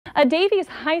A Davies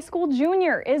High School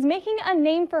junior is making a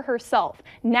name for herself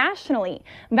nationally.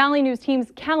 Valley News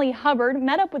team's Callie Hubbard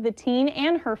met up with the teen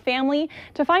and her family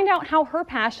to find out how her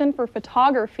passion for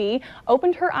photography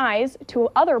opened her eyes to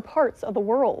other parts of the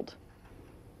world.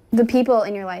 The people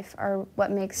in your life are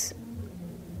what makes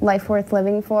life worth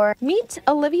living for. Meet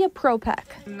Olivia Propek.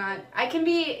 I can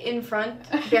be in front,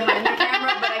 behind the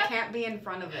camera, but I can't be in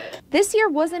front of it. This year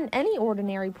wasn't any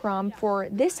ordinary prom for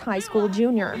this high school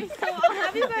junior.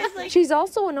 She's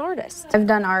also an artist. I've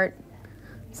done art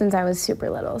since I was super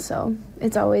little, so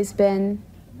it's always been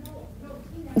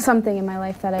something in my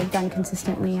life that I've done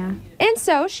consistently, yeah. And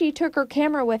so she took her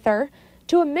camera with her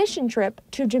to a mission trip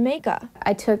to Jamaica.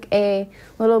 I took a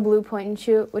little blue point and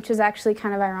shoot, which was actually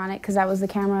kind of ironic because that was the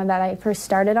camera that I first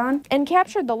started on. And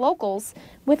captured the locals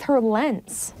with her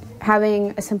lens.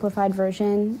 Having a simplified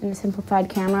version and a simplified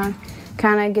camera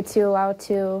kind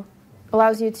of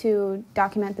allows you to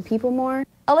document the people more.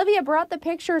 Olivia brought the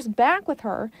pictures back with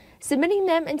her, submitting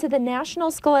them into the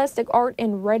National Scholastic Art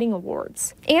and Writing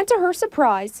Awards. And to her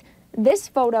surprise, this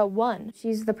photo won.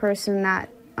 She's the person that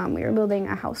we were building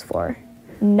a house for.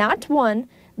 Not one,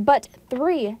 but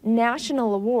 3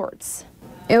 national awards.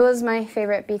 It was my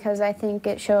favorite because I think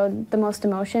it showed the most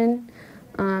emotion,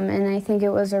 and I think it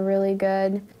was a really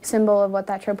good symbol of what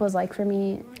that trip was like for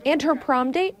me. And her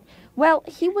prom date? Well,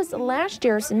 he was last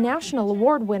year's national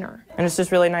award winner. And it's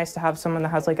just really nice to have someone that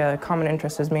has like a common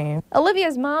interest as me.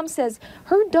 Olivia's mom says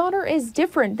her daughter is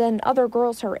different than other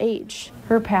girls her age.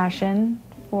 Her passion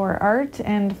for art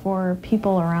and for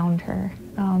people around her.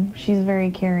 She's very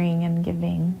caring and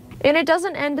giving. And it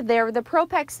doesn't end there. The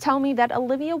Propeks tell me that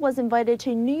Olivia was invited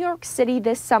to New York City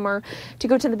this summer to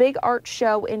go to the big art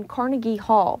show in Carnegie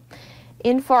Hall.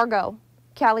 In Fargo,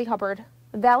 Callie Hubbard,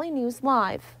 Valley News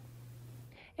Live.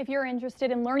 If you're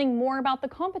interested in learning more about the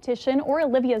competition or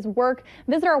Olivia's work,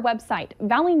 visit our website,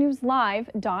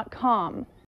 valleynewslive.com.